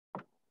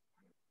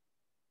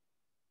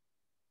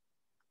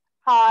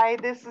Hi,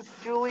 this is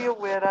Julia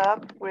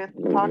Widup with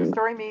Talk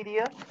Story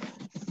Media.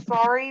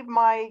 Sorry,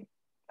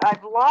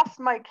 I've lost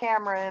my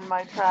camera in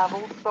my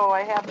travels, so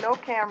I have no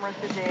camera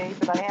today,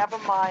 but I have a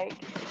mic,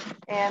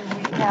 and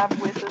we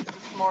have with us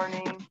this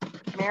morning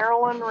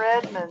Marilyn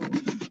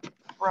Redmond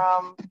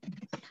from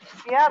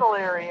Seattle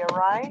area,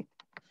 right?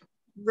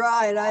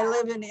 Right. I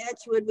live in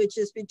Edgewood, which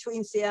is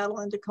between Seattle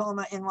and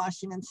Tacoma in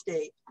Washington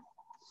State.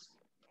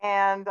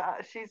 And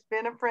she's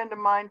been a friend of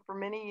mine for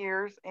many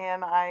years,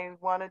 and I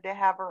wanted to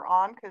have her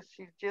on because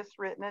she's just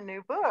written a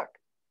new book.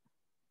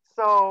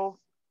 So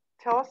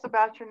tell us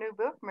about your new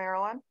book,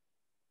 Marilyn.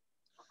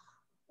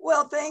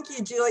 Well, thank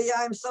you, Julia.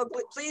 I'm so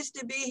pleased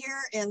to be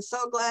here and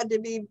so glad to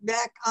be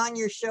back on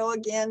your show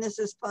again. This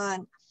is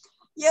fun.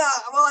 Yeah,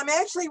 well, I'm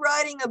actually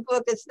writing a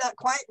book. It's not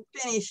quite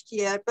finished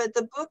yet, but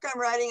the book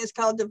I'm writing is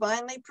called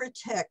Divinely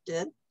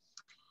Protected.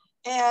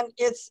 And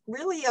it's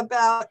really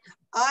about,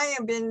 I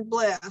have been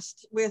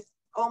blessed with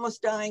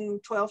almost dying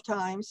 12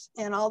 times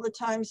and all the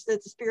times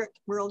that the spirit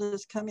world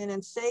has come in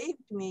and saved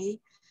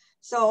me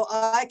so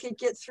I could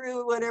get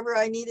through whatever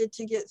I needed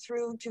to get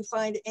through to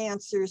find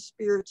answers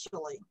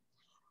spiritually.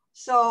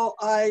 So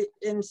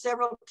in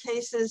several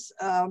cases,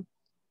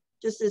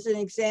 just as an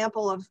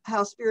example of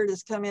how spirit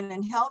has come in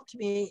and helped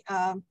me,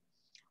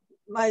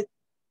 one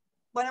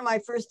of my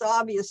first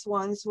obvious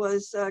ones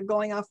was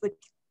going off the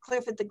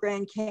cliff at the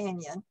Grand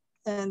Canyon.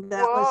 And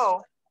that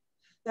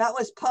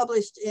was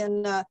published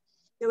in,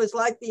 it was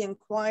like the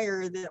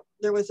Inquirer, that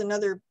there was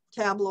another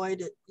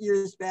tabloid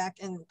years back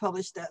and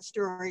published that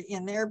story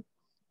in their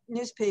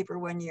newspaper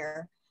one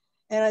year.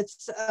 And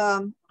it's,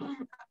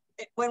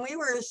 when we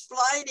were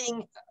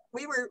sliding,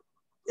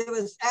 it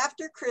was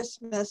after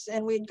Christmas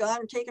and we'd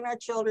taken our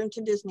children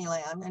to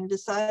Disneyland and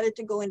decided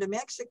to go into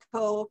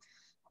Mexico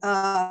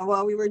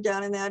while we were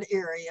down in that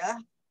area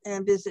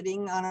and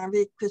visiting on our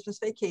Christmas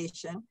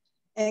vacation.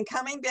 And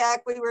coming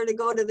back, we were to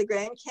go to the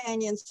Grand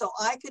Canyon so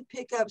I could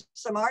pick up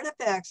some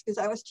artifacts because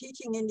I was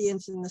teaching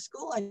Indians in the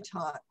school I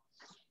taught.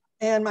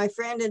 And my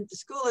friend at the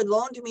school had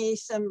loaned me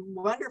some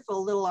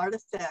wonderful little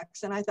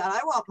artifacts. And I thought,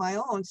 I want my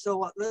own.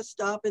 So let's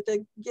stop at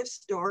the gift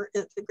store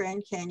at the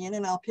Grand Canyon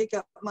and I'll pick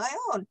up my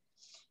own.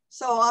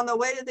 So on the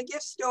way to the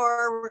gift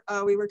store,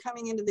 we were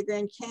coming into the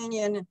Grand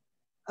Canyon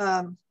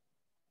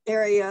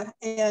area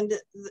and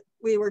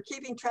we were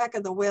keeping track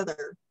of the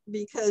weather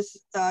because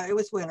it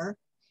was winter.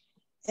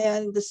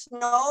 And the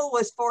snow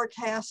was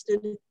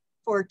forecasted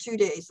for 2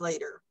 days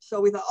later.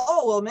 So we thought,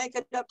 oh, we'll make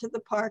it up to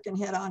the park and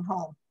head on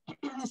home.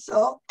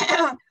 So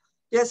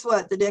guess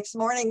what? The next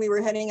morning we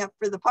were heading up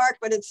for the park,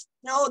 but it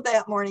snowed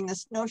that morning. The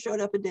snow showed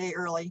up a day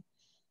early.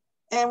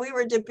 And we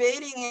were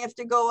debating if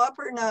to go up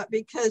or not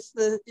because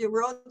the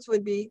roads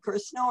would be, of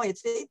course, snowy.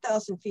 It's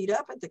 8,000 feet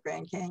up at the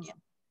Grand Canyon.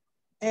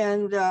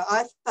 And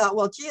I thought,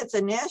 well, gee, it's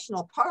a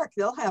national park.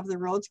 They'll have the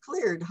roads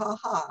cleared, ha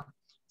ha.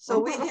 So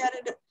we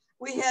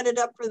headed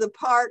up for the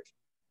park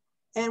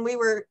and we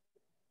were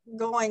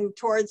going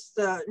towards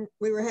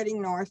we were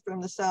heading north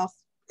from the south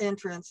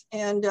entrance.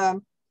 And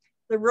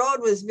the road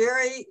was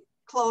very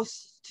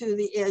close to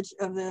the edge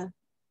of the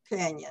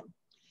canyon.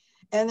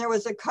 And there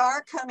was a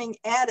car coming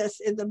at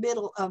us in the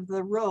middle of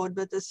the road,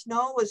 but the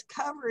snow was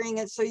covering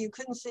it so you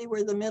couldn't see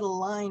where the middle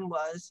line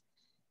was.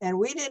 And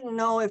we didn't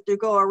know if to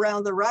go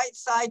around the right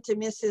side to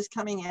miss his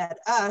coming at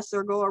us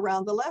or go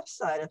around the left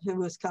side of who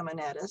was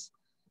coming at us.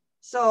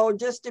 So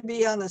just to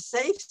be on the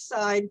safe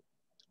side,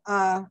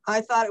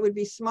 I thought it would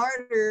be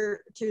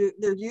smarter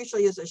there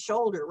usually is a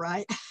shoulder,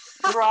 right?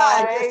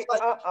 Right.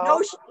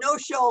 No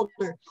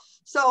shoulder.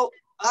 So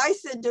I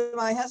said to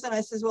my husband, I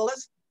says, well,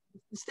 let's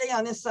stay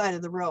on this side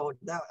of the road.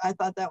 I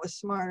thought that was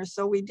smarter.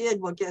 So we did.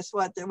 Well, guess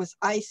what? There was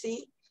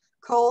icy,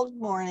 cold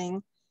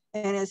morning.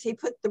 And as he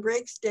put the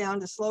brakes down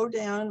to slow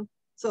down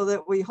so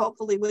that we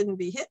hopefully wouldn't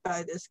be hit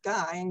by this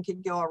guy and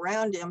could go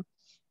around him,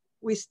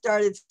 we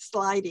started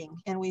sliding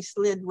and we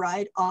slid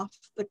right off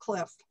the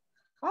cliff.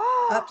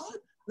 Up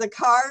the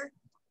car,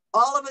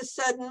 all of a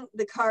sudden,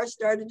 the car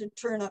started to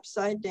turn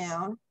upside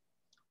down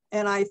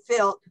and I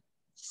felt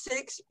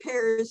 6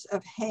 pairs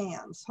of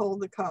hands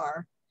hold the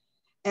car.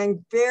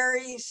 And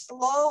very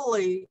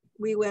slowly,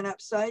 we went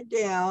upside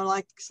down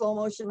like slow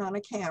motion on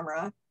a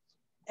camera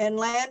and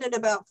landed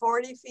about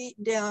 40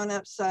 feet down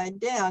upside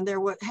down. There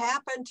would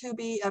happen to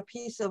be a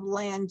piece of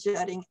land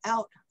jutting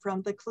out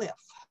from the cliff.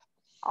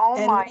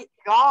 Oh my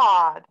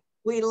God.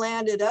 We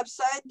landed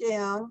upside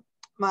down.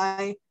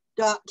 My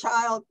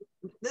child,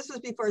 this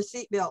was before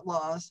seatbelt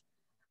laws.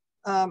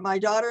 My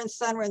daughter and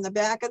son were in the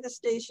back of the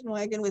station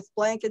wagon with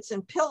blankets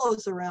and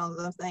pillows around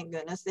them, thank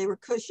goodness. They were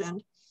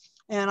cushioned.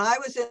 And I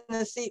was in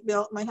a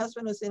seatbelt, my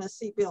husband was in a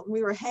seatbelt.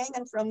 We were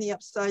hanging from the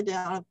upside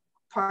down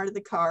part of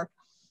the car.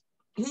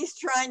 He's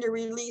trying to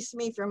release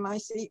me from my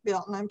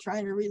seatbelt and I'm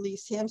trying to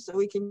release him so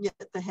we can get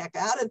the heck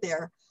out of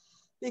there.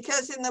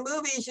 Because in the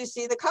movies, you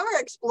see the car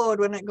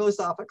explode when it goes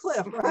off a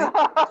cliff, right?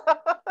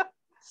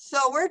 So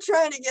we're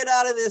trying to get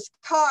out of this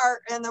car.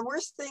 And the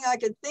worst thing I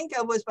could think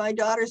of was my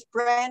daughter's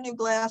brand new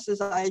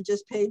glasses I had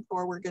just paid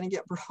for were going to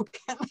get broken.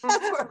 That's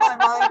where my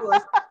mind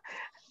was.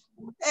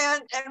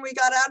 And we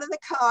got out of the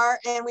car,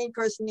 and we of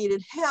course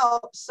needed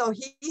help. So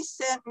he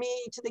sent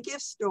me to the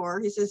gift store.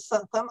 He says,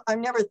 I've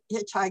never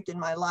hitchhiked in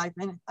my life,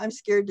 and I'm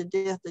scared to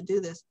death to do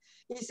this.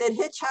 He said,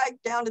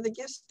 hitchhike down to the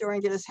gift store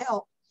and get us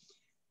help.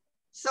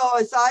 So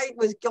as I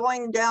was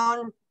going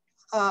down,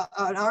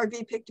 an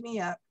RV picked me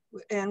up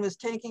and was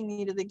taking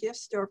me to the gift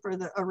store for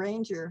a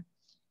ranger.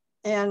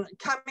 And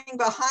coming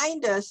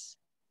behind us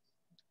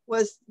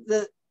was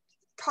the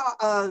car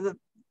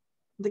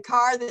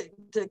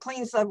that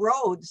cleans the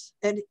roads,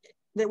 and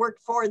they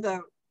worked for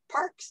the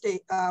park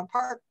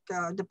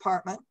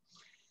department,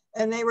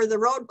 and they were the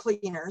road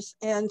cleaners.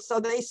 And so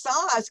they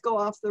saw us go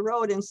off the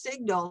road and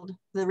signaled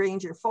the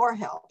ranger for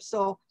help.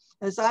 So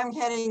as I'm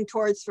heading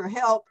towards for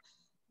help,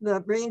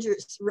 the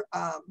rangers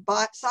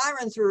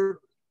sirens were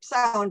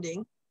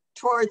sounding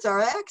towards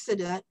our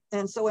accident.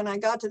 And so when I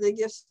got to the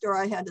gift store,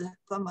 I had to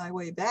thumb my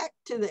way back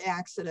to the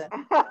accident.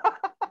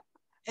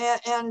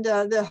 And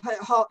the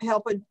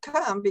help would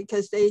come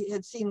because they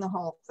had seen the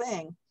whole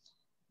thing,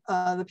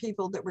 the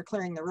people that were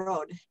clearing the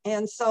road.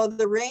 And so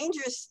the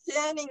ranger's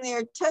standing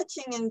there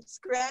touching and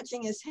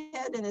scratching his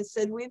head, and it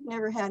said, we've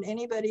never had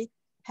anybody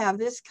have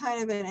this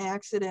kind of an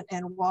accident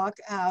and walk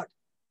out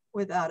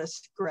without a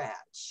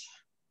scratch.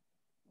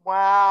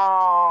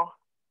 Wow.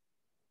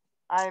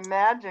 I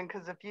imagine,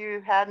 because if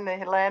you hadn't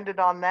landed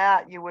on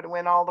that, you would have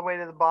went all the way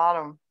to the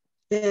bottom.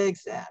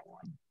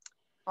 Exactly.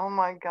 Oh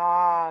my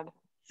God.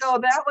 So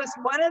that was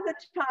one of the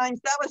times,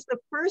 that was the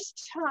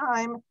first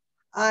time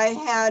I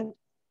had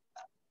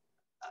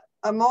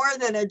more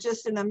than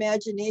just an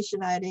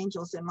imagination. I had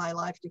angels in my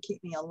life to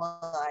keep me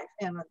alive.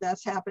 And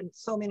that's happened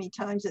so many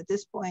times at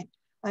this point.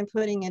 I'm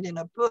putting it in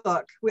a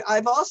book.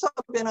 I've also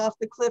been off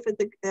the cliff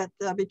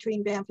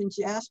between Banff and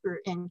Jasper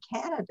in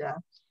Canada.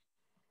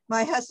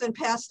 My husband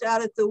passed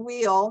out at the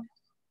wheel,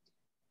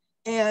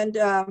 and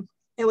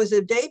it was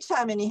a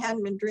daytime and he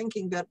hadn't been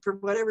drinking, but for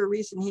whatever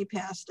reason he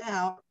passed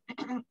out.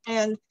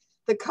 And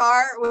the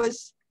car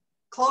was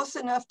close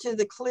enough to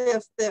the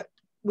cliff that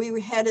we were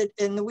headed,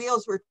 and the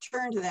wheels were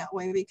turned that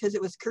way because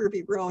it was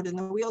curvy road, and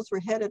the wheels were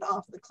headed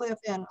off the cliff,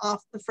 and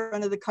off the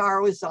front of the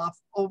car was off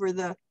over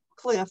the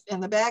cliff,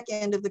 and the back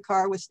end of the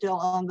car was still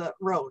on the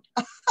road.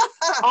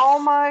 Oh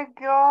my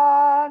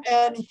God.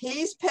 And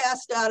he's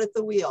passed out at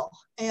the wheel.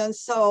 And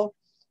so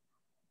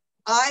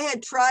I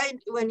had tried,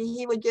 when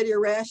he would get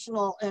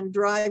irrational and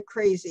drive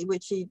crazy,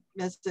 which he,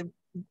 as a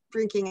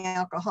drinking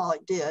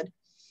alcoholic, did,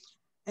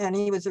 and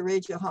he was a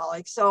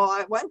rageaholic. So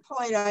at one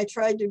point I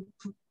tried to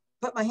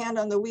put my hand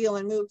on the wheel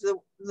and move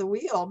the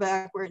wheel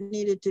back where it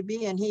needed to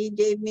be. And he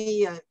gave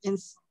me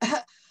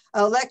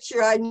a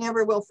lecture I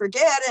never will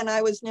forget, and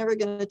I was never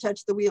going to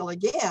touch the wheel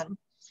again.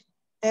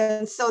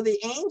 And so the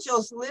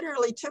angels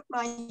literally took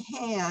my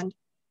hand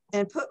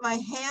and put my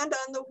hand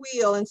on the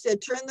wheel and said,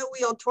 turn the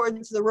wheel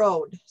towards the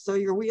road, so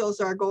your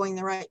wheels are going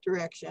the right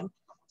direction.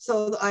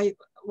 So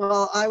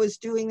while I was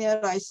doing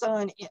that, I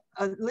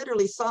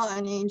literally saw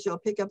an angel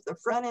pick up the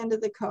front end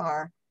of the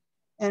car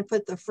and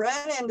put the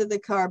front end of the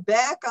car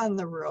back on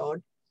the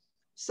road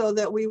so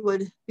that we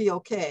would be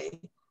okay.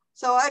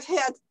 So I've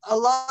had a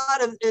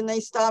lot of, and they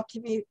stopped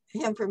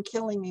him from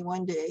killing me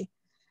one day.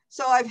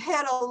 So I've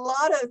had a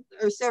lot of,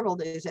 or several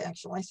days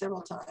actually,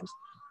 several times,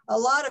 a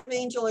lot of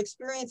angel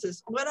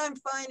experiences. What I'm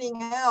finding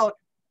out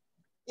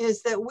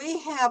is that we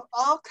have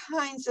all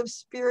kinds of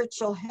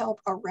spiritual help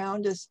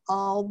around us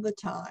all the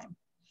time.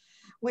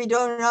 We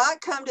do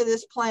not come to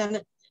this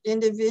planet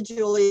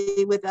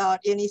individually without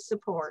any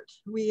support.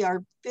 We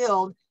are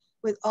filled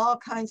with all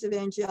kinds of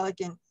angelic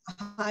and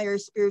higher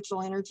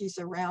spiritual energies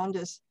around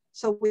us,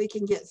 so we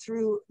can get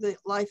through the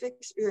life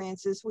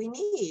experiences we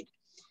need.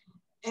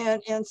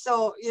 And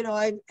so, you know,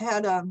 I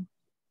had a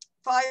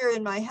fire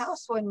in my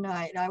house one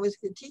night. I was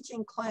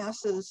teaching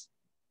classes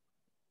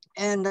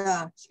and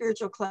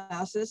spiritual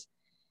classes,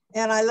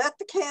 and I let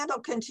the candle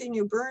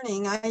continue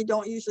burning. I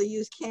don't usually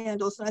use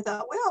candles, and I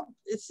thought, well,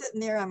 it's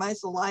sitting there, I might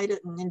as well light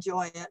it and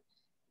enjoy it.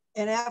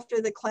 And after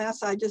the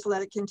class, I just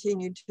let it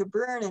continue to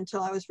burn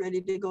until I was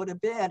ready to go to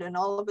bed. And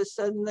all of a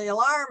sudden, the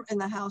alarm in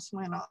the house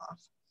went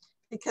off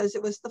because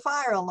it was the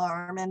fire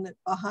alarm. And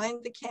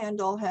behind the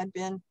candle had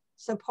been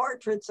some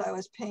portraits I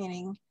was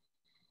painting.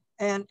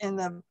 And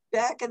the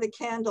back of the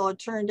candle, it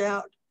turned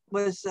out,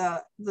 was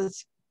the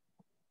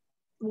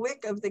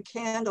wick of the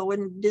candle.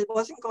 When it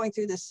wasn't going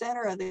through the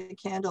center of the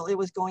candle, it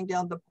was going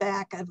down the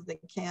back of the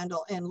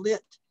candle and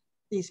lit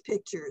these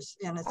pictures,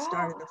 and it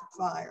started a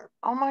fire.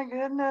 Oh my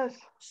goodness.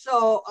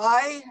 So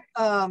I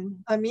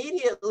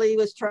immediately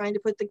was trying to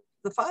put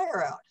the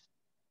fire out,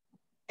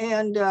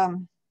 and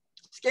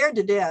scared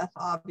to death,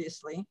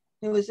 obviously.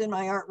 It was in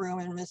my art room,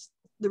 and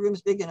the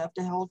room's big enough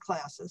to hold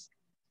classes.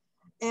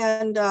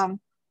 And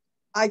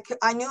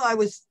I knew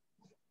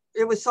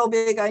it was so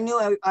big, I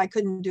knew I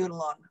couldn't do it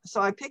alone.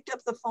 So I picked up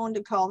the phone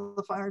to call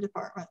the fire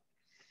department.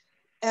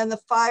 And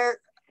the fire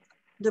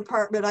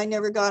department, I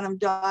never got them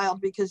dialed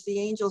because the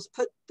angels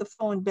put the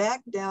phone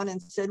back down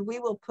and said, we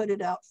will put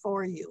it out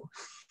for you.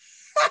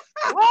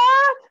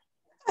 What?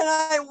 And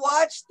I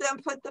watched them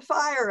put the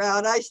fire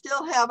out. I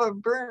still have a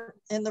burn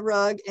in the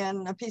rug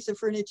and a piece of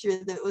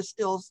furniture that was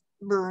still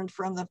burned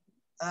from the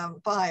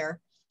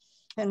fire,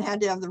 and had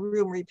to have the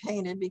room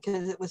repainted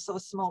because it was so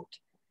smoked.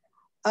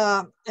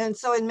 And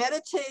so in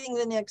meditating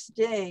the next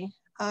day,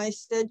 I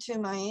said to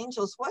my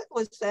angels, what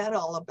was that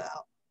all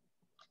about?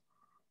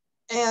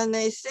 And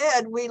they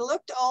said, we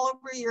looked all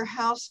over your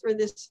house for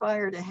this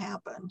fire to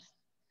happen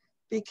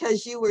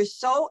because you were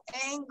so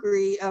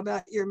angry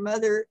about your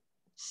mother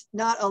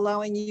not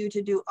allowing you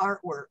to do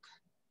artwork,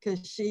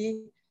 because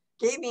she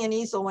gave me an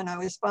easel when I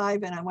was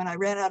 5, and when I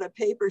ran out of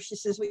paper, she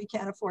says, we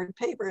can't afford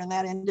paper, and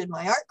that ended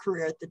my art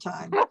career at the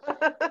time.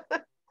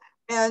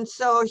 And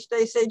so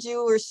they said,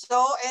 you were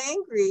so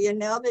angry, and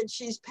now that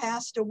she's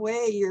passed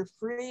away, you're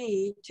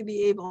free to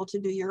be able to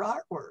do your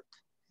artwork,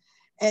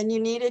 and you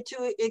needed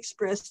to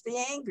express the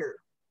anger.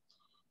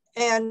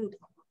 And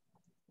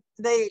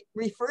they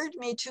referred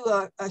me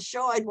to a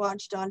show I'd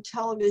watched on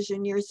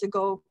television years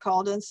ago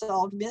called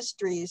Unsolved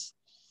Mysteries,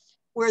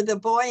 where the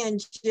boy in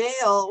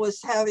jail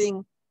was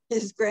having,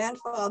 his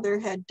grandfather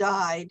had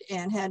died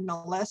and had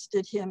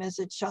molested him as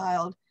a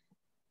child.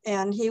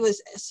 And he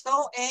was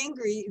so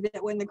angry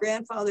that when the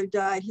grandfather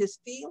died, his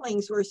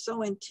feelings were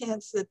so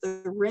intense that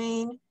the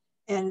rain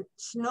and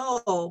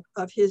snow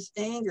of his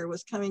anger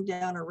was coming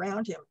down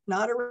around him,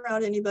 not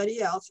around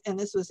anybody else. And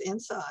this was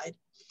inside.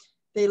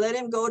 They let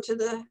him go to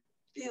the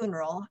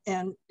funeral,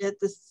 and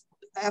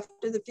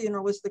after the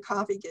funeral was the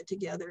coffee get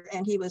together,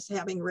 and he was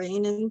having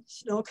rain and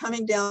snow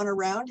coming down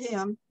around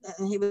him,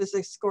 and he was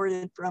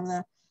escorted from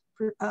the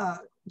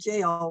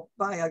jail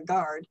by a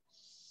guard,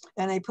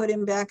 and they put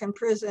him back in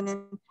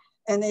prison,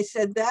 and they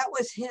said that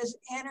was his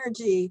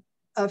energy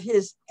of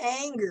his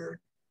anger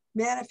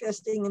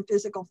manifesting in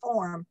physical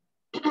form.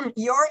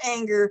 Your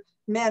anger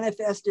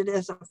manifested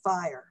as a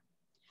fire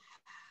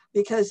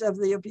because of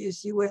the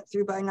abuse you went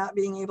through by not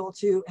being able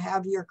to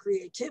have your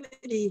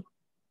creativity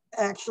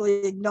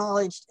actually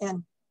acknowledged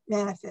and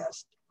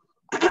manifest.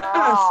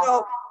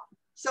 Wow.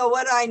 So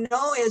what I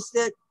know is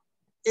that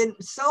in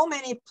so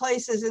many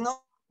places, and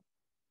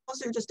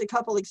those are just a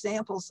couple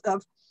examples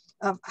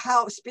of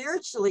how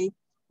spiritually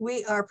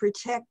we are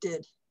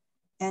protected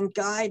and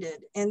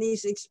guided. And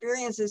these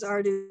experiences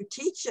are to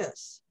teach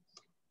us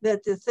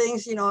that the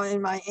things, you know,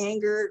 in my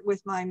anger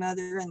with my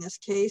mother in this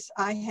case,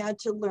 I had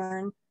to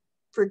learn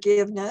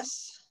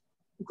forgiveness,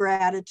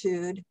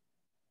 gratitude,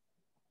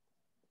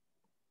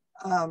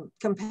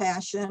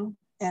 compassion,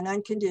 and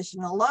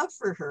unconditional love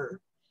for her.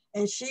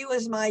 And she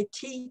was my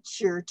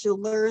teacher to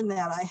learn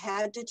that. I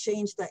had to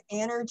change the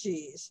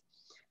energies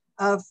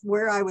of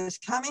where I was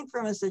coming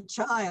from as a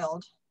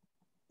child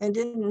and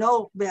didn't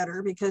know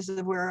better because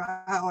of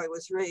how I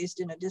was raised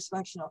in a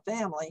dysfunctional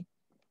family,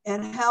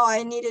 and how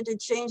I needed to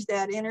change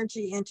that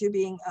energy into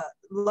being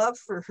love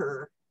for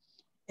her.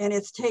 And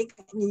it's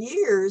taken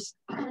years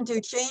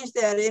to change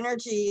that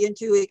energy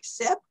into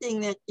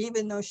accepting that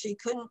even though she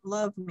couldn't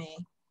love me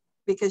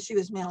because she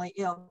was mentally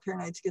ill,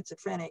 paranoid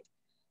schizophrenic,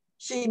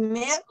 she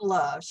meant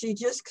love. She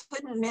just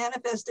couldn't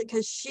manifest it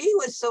because she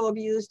was so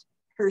abused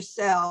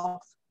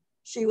herself.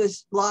 She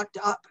was locked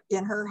up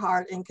in her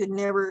heart and could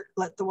never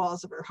let the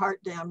walls of her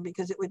heart down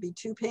because it would be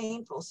too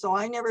painful. So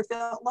I never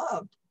felt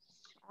loved.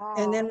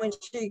 And then when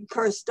she, of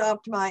course,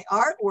 stopped my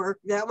artwork,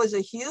 that was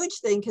a huge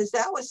thing because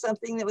that was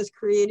something that was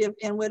creative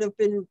and would have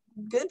been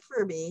good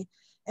for me.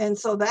 And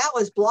so that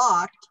was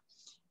blocked.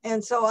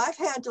 And so I've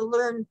had to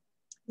learn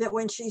that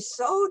when she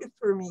sewed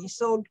for me,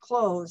 sewed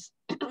clothes,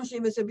 she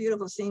was a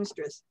beautiful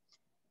seamstress.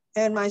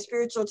 And my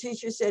spiritual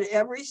teacher said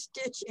every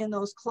stitch in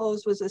those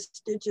clothes was a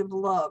stitch of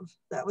love.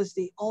 That was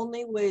the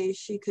only way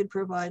she could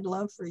provide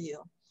love for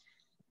you.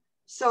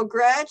 So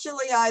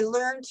gradually I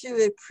learned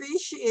to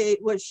appreciate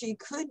what she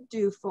could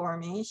do for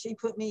me. She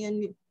put me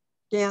in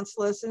dance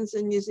lessons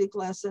and music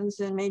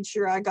lessons and made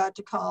sure I got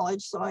to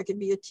college so I could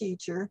be a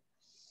teacher.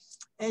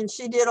 And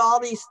she did all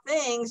these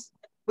things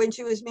when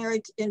she was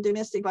married in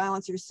domestic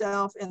violence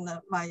herself, and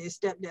my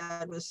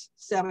stepdad was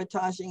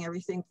sabotaging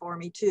everything for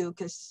me too,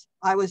 because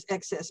I was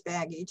excess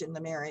baggage in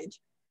the marriage.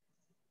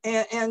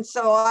 And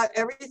so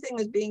everything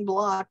was being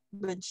blocked,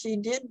 but she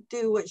did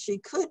do what she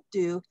could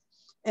do.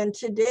 And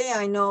today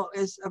I know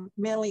as a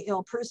mentally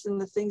ill person,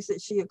 the things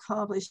that she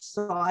accomplished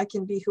so I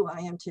can be who I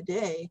am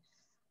today,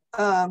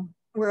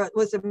 where it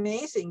was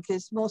amazing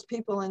because most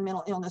people in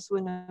mental illness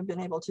wouldn't have been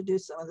able to do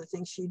some of the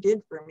things she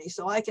did for me.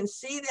 So I can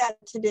see that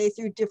today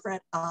through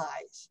different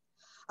eyes.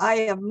 I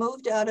have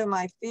moved out of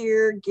my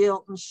fear,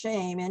 guilt, and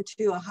shame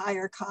into a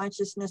higher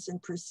consciousness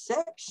and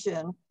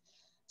perception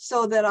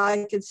so that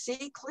I could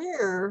see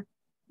clearer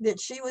that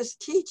she was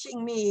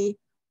teaching me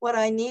what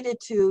I needed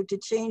to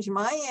change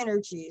my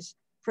energies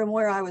from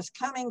where I was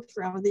coming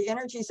from. The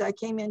energies I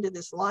came into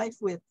this life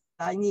with,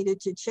 I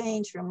needed to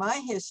change from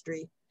my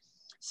history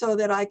so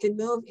that I could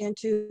move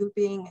into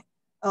being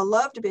a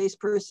loved-based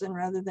person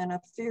rather than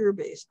a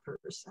fear-based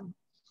person.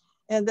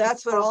 And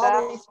that's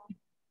what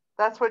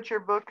that's what your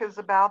book is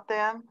about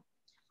then?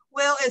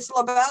 Well, it's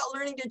about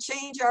learning to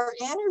change our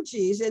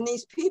energies, and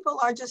these people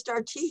are just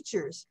our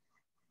teachers.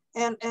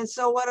 And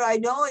so what I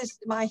know is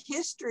my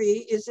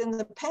history is in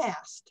the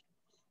past.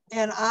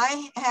 And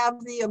I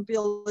have the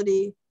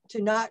ability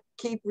to not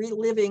keep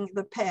reliving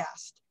the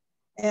past.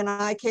 And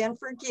I can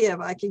forgive.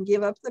 I can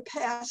give up the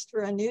past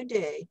for a new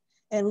day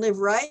and live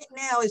right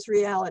now as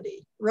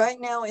reality. Right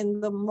now in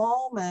the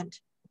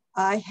moment,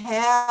 I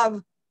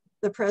have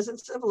the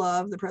presence of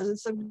love, the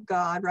presence of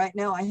God. Right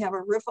now I have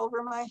a roof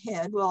over my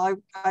head. Well,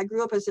 I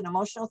grew up as an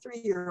emotional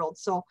 3-year-old.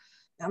 So,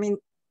 I mean,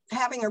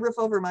 having a roof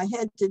over my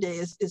head today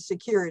is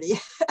security.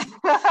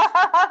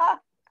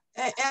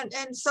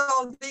 And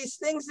so these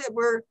things that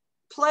were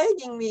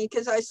plaguing me,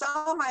 because I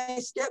saw my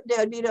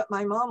stepdad beat up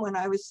my mom when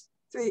I was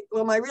 3.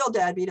 Well, my real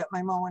dad beat up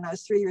my mom when I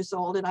was 3 years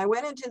old. And I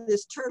went into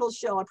this turtle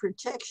shell of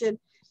protection.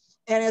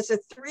 And as a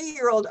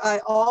 3-year-old, I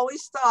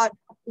always thought,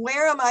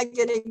 where am I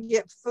going to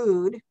get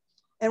food?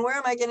 And where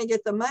am I going to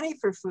get the money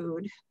for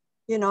food?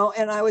 You know,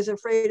 and I was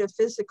afraid of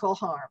physical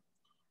harm.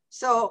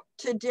 So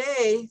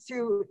today,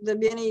 through the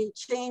many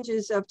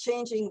changes of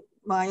changing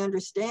my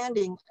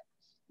understanding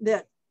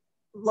that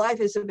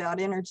life is about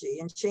energy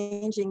and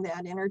changing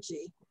that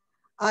energy,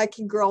 I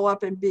can grow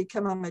up and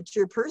become a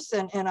mature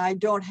person, and I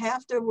don't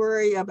have to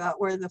worry about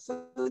where the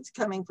food's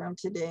coming from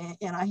today.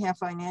 And I have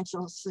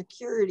financial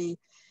security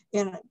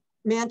in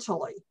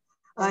mentally.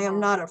 I am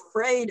not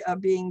afraid of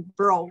being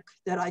broke,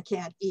 that I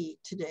can't eat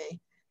today,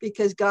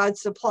 because God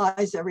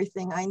supplies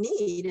everything I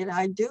need. And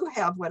I do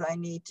have what I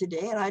need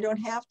today, and I don't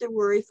have to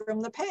worry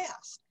from the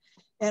past.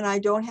 And I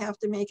don't have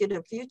to make it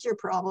a future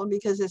problem,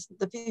 because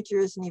the future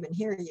isn't even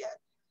here yet.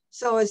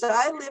 So as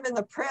I live in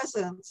the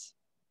presence,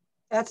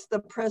 that's the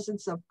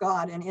presence of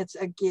God, and it's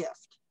a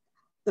gift.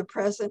 The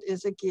present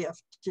is a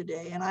gift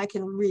today, and I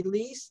can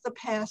release the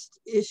past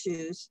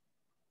issues.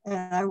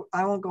 And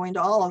I won't go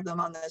into all of them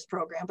on this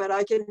program, but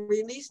I can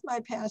release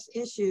my past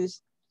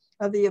issues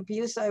of the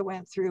abuse I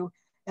went through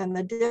and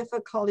the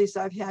difficulties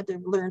I've had to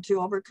learn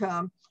to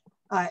overcome.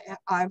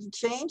 I've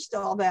changed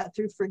all that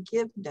through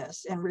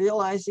forgiveness and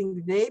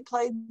realizing they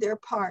played their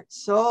part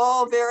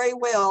so very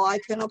well. I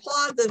can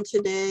applaud them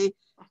today.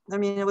 I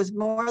mean, it was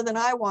more than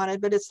I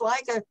wanted, but it's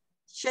like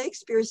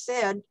Shakespeare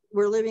said,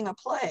 we're living a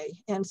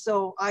play. And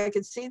so I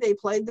could see they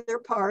played their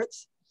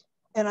parts,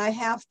 and I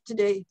have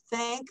today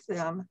thank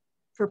them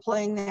for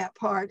playing that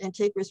part and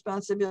take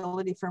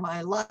responsibility for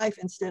my life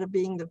instead of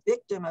being the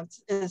victim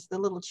as the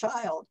little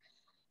child.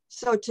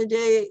 So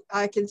today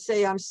I can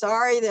say, I'm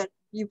sorry that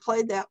you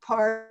played that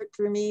part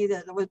for me,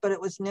 but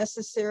it was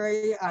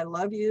necessary. I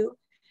love you.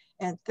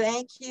 And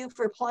thank you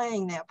for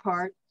playing that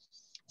part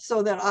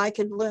so that I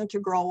could learn to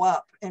grow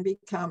up and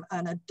become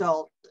an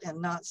adult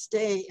and not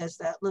stay as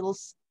that little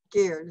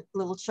scared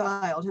little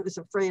child who was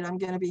afraid I'm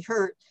going to be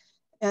hurt.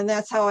 And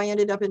that's how I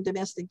ended up in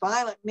domestic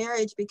violent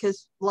marriage,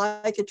 because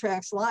like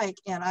attracts like,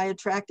 and I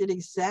attracted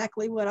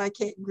exactly what I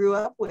grew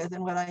up with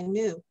and what I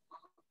knew.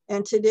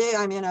 And today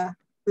I'm in a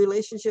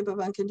relationship of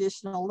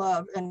unconditional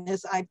love. And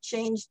as I've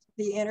changed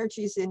the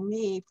energies in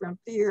me from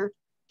fear,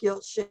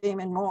 guilt, shame,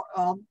 and more,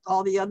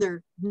 all the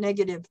other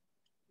negative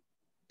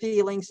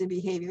feelings and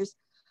behaviors,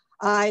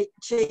 I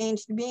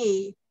changed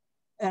me,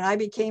 and I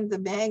became the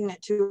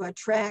magnet to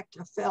attract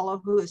a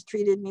fellow who has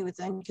treated me with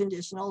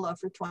unconditional love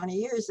for 20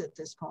 years at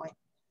this point.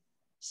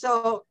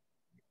 So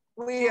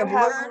we have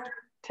learned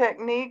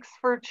techniques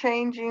for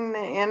changing the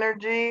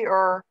energy,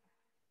 or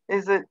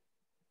is it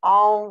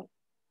all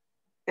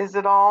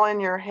in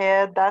your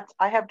head?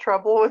 I have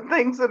trouble with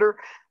things that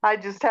I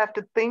just have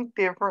to think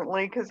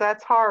differently, because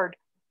that's hard.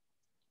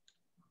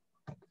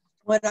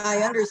 What I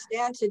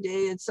understand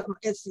today,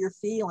 it's your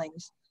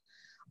feelings.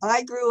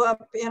 I grew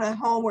up in a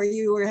home where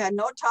you had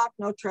no talk,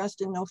 no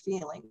trust, and no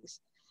feelings.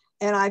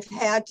 And I've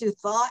had to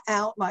thaw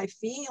out my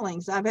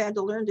feelings. I've had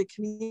to learn to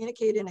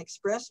communicate and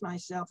express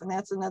myself. And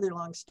that's another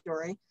long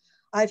story.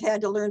 I've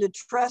had to learn to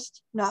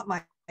trust not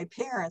my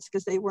parents,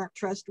 because they weren't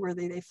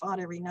trustworthy. They fought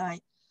every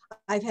night.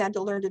 I've had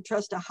to learn to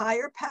trust a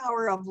higher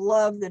power of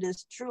love that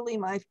is truly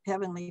my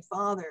Heavenly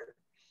Father.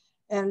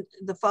 And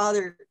the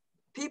Father,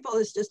 people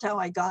is just how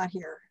I got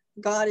here.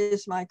 God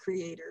is my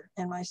creator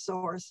and my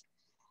source.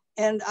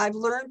 And I've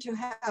learned to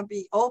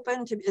be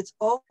open to, it's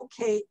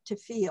okay to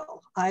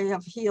feel. I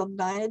have healed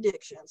 9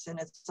 addictions, and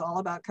it's all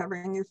about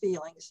covering your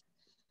feelings.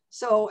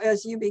 So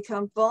as you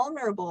become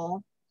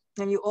vulnerable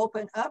and you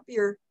open up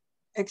your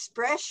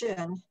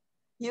expression,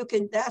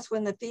 that's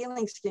when the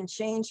feelings can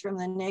change from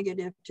the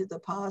negative to the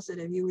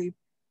positive.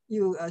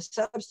 You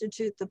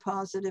substitute the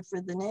positive for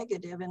the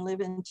negative and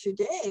live in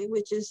today,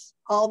 which is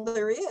all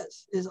there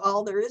is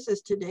all there is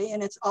today,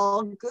 and it's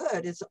all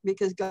good. It's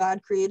because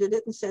God created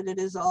it and said it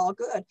is all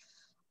good.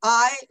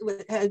 I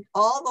had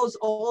all those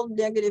old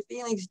negative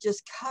feelings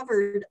just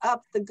covered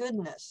up the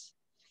goodness.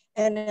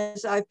 And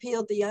as I've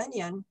peeled the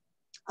onion,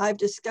 I've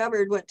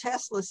discovered what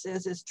Tesla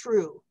says is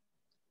true.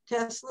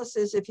 Tesla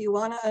says, if you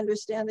want to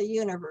understand the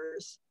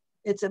universe,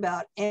 it's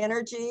about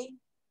energy,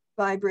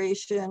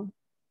 vibration,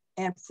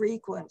 and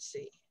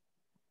frequency.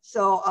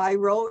 So I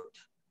wrote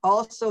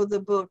also the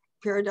book,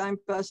 Paradigm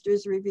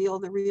Busters Reveal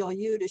the Real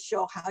You, to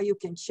show how you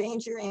can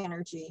change your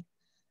energy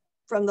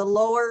from the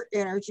lower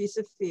energies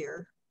of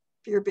fear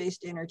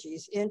fear-based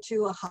energies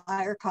into a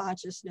higher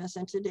consciousness.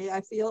 And today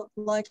I feel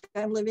like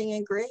I'm living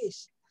in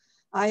grace.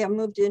 I have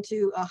moved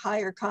into a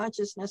higher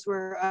consciousness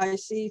where I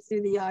see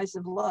through the eyes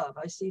of love.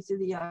 I see through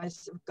the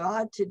eyes of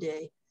God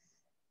today.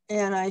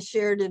 And I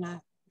shared in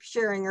a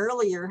sharing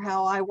earlier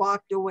how I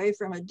walked away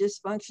from a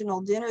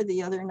dysfunctional dinner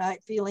the other night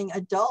feeling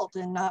adult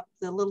and not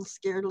the little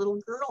scared little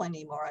girl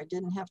anymore. I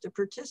didn't have to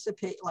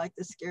participate like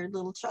the scared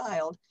little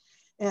child.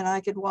 And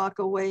I could walk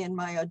away in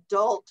my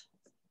adult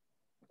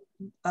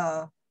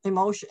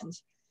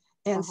emotions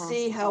and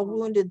see how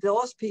wounded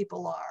those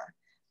people are.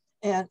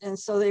 And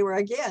so they were,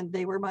 again,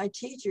 they were my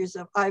teachers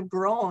of I've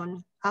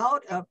grown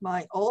out of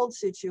my old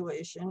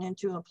situation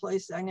into a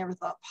place I never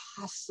thought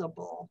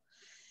possible.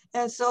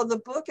 And so the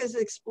book is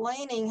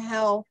explaining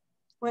how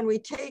when we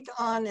take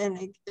on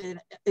and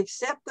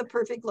accept the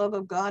perfect love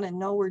of God and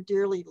know we're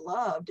dearly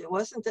loved, it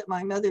wasn't that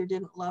my mother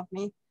didn't love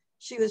me.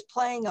 She was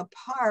playing a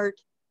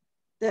part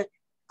that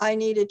I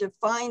needed to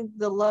find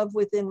the love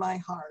within my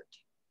heart.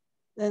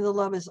 And the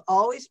love has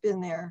always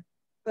been there.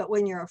 But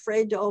when you're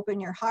afraid to open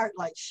your heart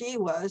like she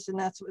was, and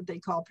that's what they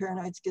call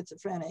paranoid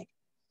schizophrenic.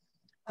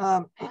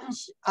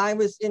 I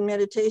was in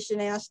meditation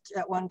asked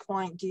at one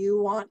point, do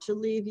you want to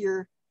leave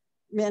your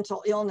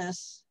mental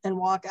illness and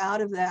walk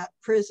out of that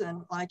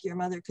prison like your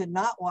mother could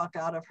not walk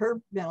out of her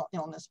mental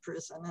illness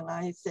prison? And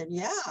I said,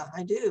 yeah,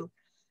 I do.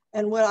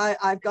 And what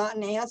I've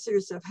gotten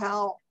answers of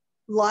how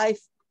life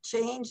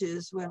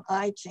changes when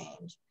I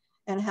change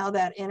and how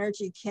that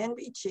energy can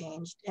be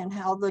changed and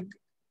how the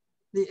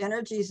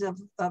energies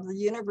of the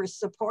universe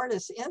support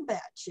us in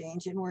that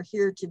change. And we're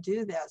here to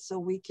do that so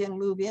we can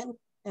move in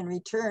and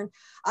return.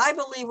 I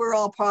believe we're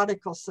all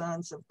prodigal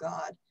sons of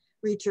God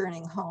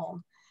returning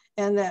home,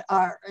 and that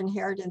our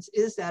inheritance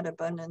is that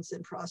abundance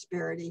and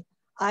prosperity.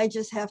 I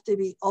just have to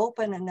be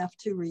open enough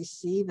to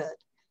receive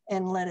it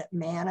and let it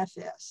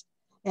manifest.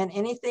 And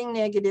anything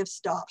negative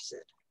stops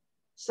it.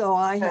 So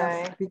I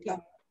have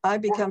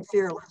become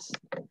fearless.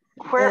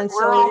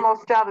 We're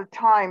almost out of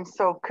time.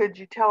 So could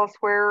you tell us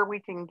where we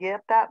can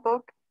get that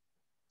book?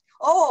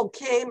 Oh,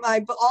 okay.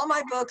 All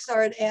my books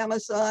are at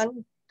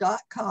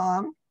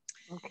Amazon.com.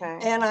 Okay.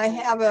 And I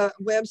have a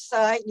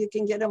website. You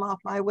can get them off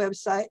my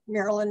website,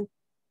 Marilyn.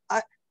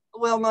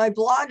 Well, my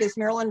blog is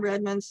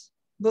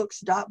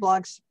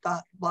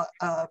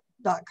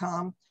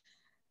marilynredmondsbooks.blogs.com,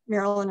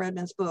 Marilyn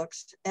Redmond's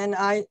books. And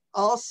I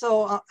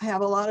also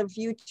have a lot of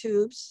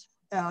YouTubes.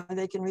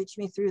 They can reach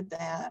me through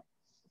that.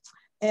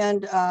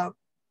 And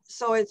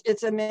so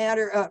it's a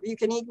matter of, you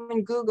can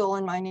even Google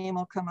and my name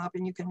will come up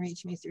and you can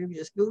reach me through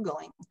just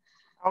Googling.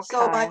 Okay.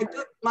 So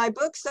my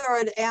books are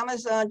at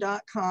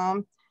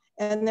Amazon.com.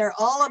 And they're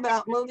all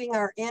about moving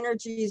our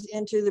energies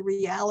into the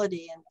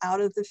reality and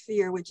out of the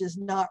fear, which is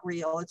not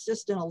real. It's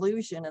just an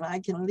illusion. And I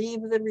can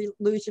leave the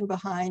illusion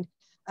behind.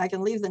 I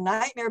can leave the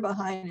nightmare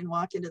behind and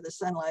walk into the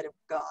sunlight of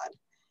God.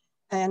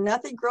 And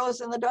nothing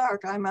grows in the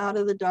dark. I'm out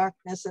of the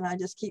darkness and I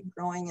just keep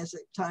growing as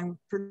time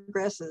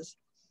progresses.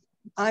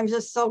 I'm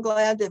just so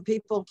glad that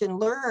people can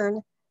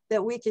learn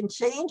that we can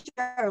change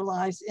our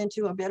lives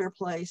into a better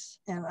place.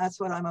 And that's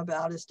what I'm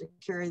about, is to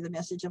carry the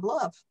message of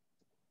love.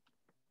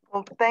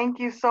 Well, thank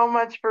you so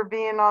much for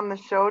being on the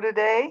show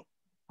today.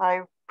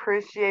 I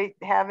appreciate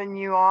having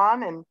you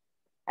on. And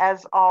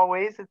as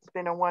always, it's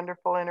been a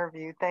wonderful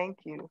interview. Thank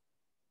you.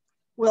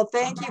 Well,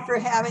 thank you for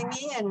having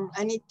me. And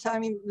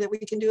anytime that we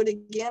can do it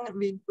again,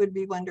 it would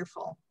be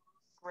wonderful.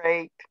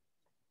 Great.